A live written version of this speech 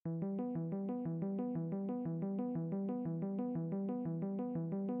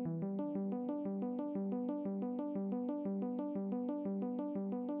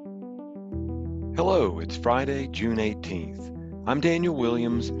Hello, it's Friday, June 18th. I'm Daniel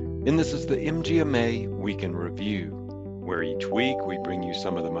Williams, and this is the MGMA Week in Review, where each week we bring you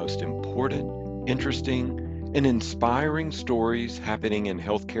some of the most important, interesting, and inspiring stories happening in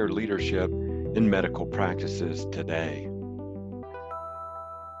healthcare leadership and medical practices today.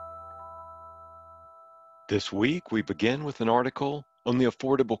 This week we begin with an article on the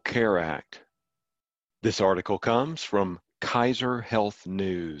Affordable Care Act. This article comes from Kaiser Health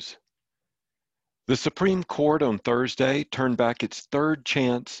News. The Supreme Court on Thursday turned back its third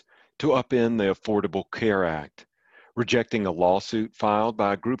chance to upend the Affordable Care Act, rejecting a lawsuit filed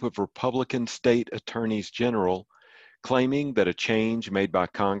by a group of Republican state attorneys general claiming that a change made by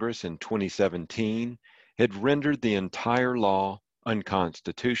Congress in 2017 had rendered the entire law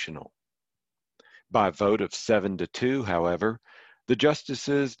unconstitutional. By a vote of 7-2, however, the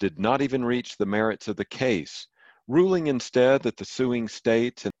justices did not even reach the merits of the case, ruling instead that the suing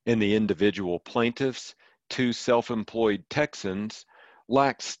states and the individual plaintiffs, two self-employed Texans,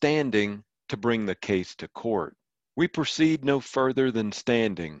 lacked standing to bring the case to court. "We proceed no further than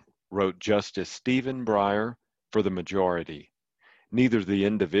standing," wrote Justice Stephen Breyer for the majority. "Neither the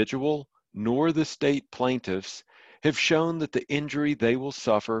individual nor the state plaintiffs have shown that the injury they will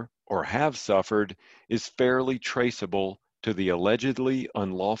suffer or have suffered is fairly traceable to the allegedly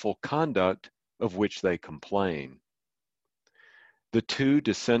unlawful conduct of which they complain." The two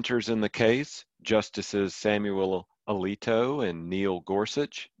dissenters in the case, Justices Samuel Alito and Neil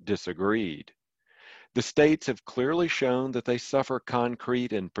Gorsuch, disagreed. The states have clearly shown that they suffer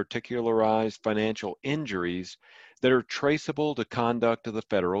concrete and particularized financial injuries that are traceable to conduct of the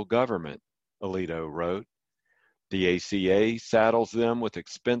federal government, Alito wrote. The ACA saddles them with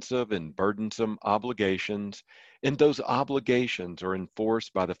expensive and burdensome obligations, and those obligations are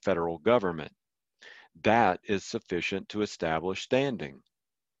enforced by the federal government. That is sufficient to establish standing.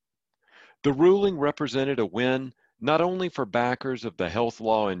 The ruling represented a win not only for backers of the health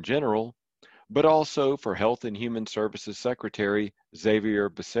law in general, but also for Health and Human Services Secretary Xavier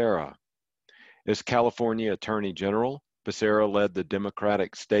Becerra. As California Attorney General, Becerra led the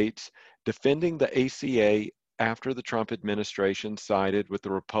Democratic states defending the ACA after the Trump administration sided with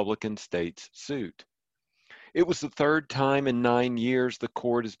the Republican states' suit. It was the third time in 9 years the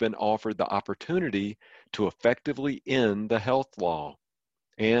court has been offered the opportunity to effectively end the health law,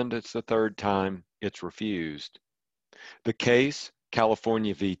 and it's the third time it's refused. The case,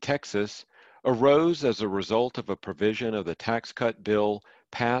 California v. Texas, arose as a result of a provision of the tax cut bill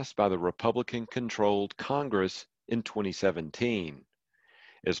passed by the Republican-controlled Congress in 2017.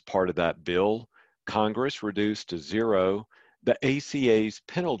 As part of that bill, Congress reduced to zero the ACA's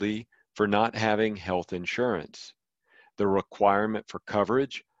penalty for not having health insurance. The requirement for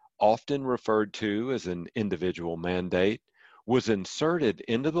coverage, often referred to as an individual mandate, was inserted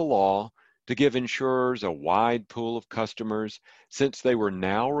into the law to give insurers a wide pool of customers since they were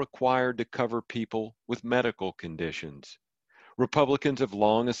now required to cover people with medical conditions. Republicans have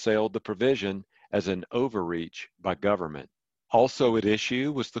long assailed the provision as an overreach by government. Also at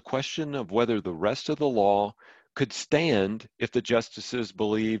issue was the question of whether the rest of the law could stand if the justices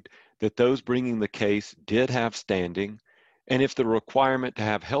believed that those bringing the case did have standing, and if the requirement to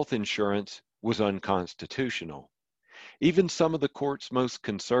have health insurance was unconstitutional. Even some of the court's most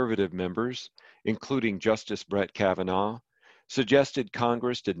conservative members, including Justice Brett Kavanaugh, suggested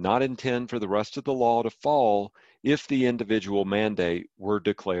Congress did not intend for the rest of the law to fall if the individual mandate were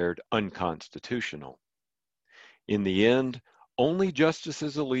declared unconstitutional. In the end, only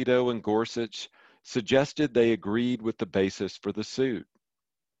Justices Alito and Gorsuch suggested they agreed with the basis for the suit.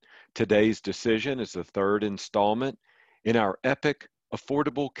 Today's decision is the third installment in our epic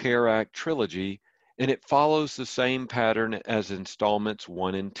Affordable Care Act trilogy, and it follows the same pattern as installments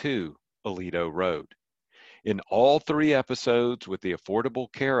 1 and 2, Alito wrote. In all 3 episodes with the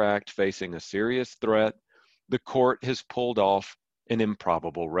Affordable Care Act facing a serious threat, the court has pulled off an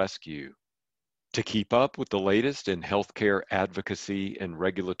improbable rescue. To keep up with the latest in healthcare advocacy and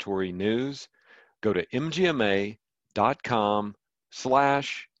regulatory news, go to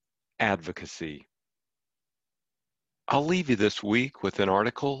mgma.com/advocacy. I'll leave you this week with an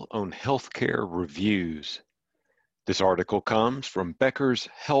article on healthcare reviews. This article comes from Becker's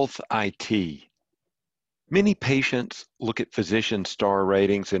Health IT. Many patients look at physician star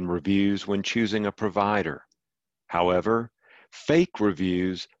ratings and reviews when choosing a provider. However, fake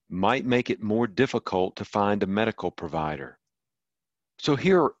reviews might make it more difficult to find a medical provider. So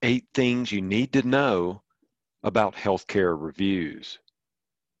here are 8 things you need to know about healthcare reviews.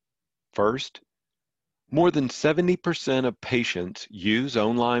 First, more than 70% of patients use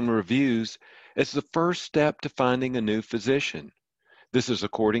online reviews as the first step to finding a new physician. This is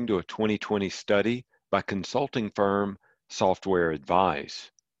according to a 2020 study by consulting firm Software Advice.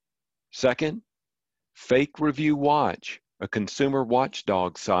 Second, Fake Review Watch, a consumer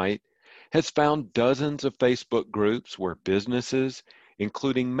watchdog site, has found dozens of Facebook groups where businesses,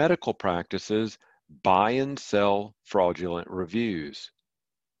 including medical practices, buy and sell fraudulent reviews.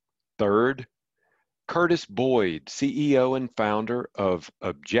 Third, Curtis Boyd, CEO and founder of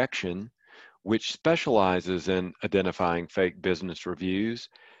Objection, which specializes in identifying fake business reviews,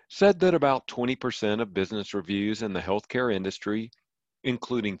 said that about 20% of business reviews in the healthcare industry,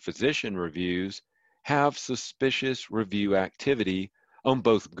 including physician reviews, have suspicious review activity on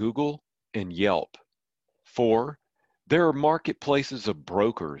both Google and Yelp. 4, there are marketplaces of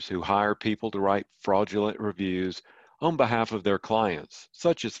brokers who hire people to write fraudulent reviews on behalf of their clients,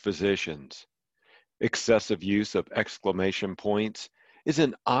 such as physicians. Excessive use of exclamation points is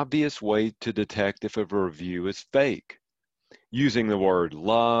an obvious way to detect if a review is fake. Using the word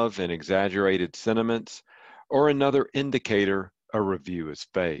love and exaggerated sentiments are another indicator a review is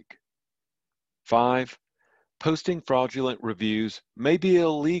fake. 5, posting fraudulent reviews may be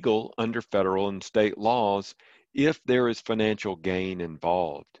illegal under federal and state laws if there is financial gain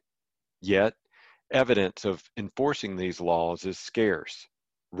involved. Yet, evidence of enforcing these laws is scarce.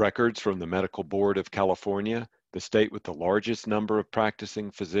 Records from the Medical Board of California, the state with the largest number of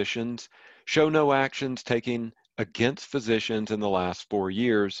practicing physicians, show no actions taken against physicians in the last 4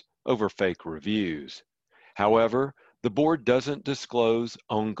 years over fake reviews. However, the board doesn't disclose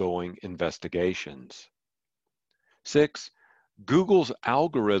ongoing investigations. 6, Google's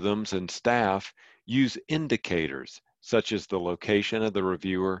algorithms and staff use indicators, such as the location of the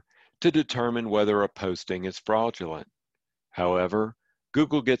reviewer, to determine whether a posting is fraudulent. However,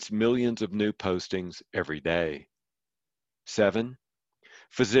 Google gets millions of new postings every day. 7,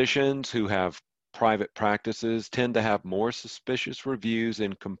 physicians who have private practices tend to have more suspicious reviews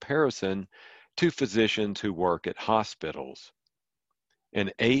in comparison to physicians who work at hospitals.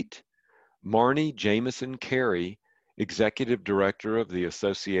 And 8, Marnie Jameson Carey, Executive Director of the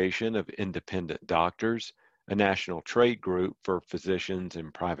Association of Independent Doctors, a national trade group for physicians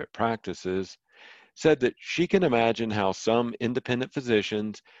in private practices, said that she can imagine how some independent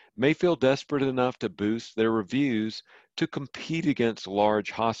physicians may feel desperate enough to boost their reviews to compete against large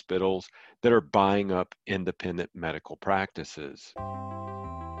hospitals that are buying up independent medical practices.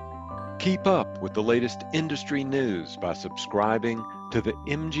 Keep up with the latest industry news by subscribing to the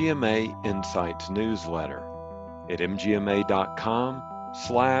MGMA Insights newsletter at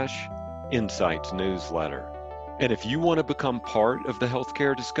mgma.com/Insights newsletter. And if you want to become part of the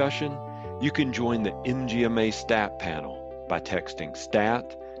healthcare discussion, you can join the MGMA Stat Panel by texting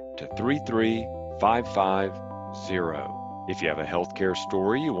STAT to 33550. If you have a healthcare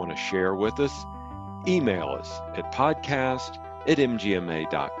story you want to share with us, email us at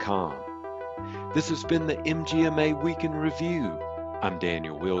podcast@mgma.com. This has been the MGMA Week in Review. I'm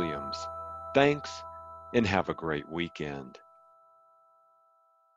Daniel Williams. Thanks, and have a great weekend.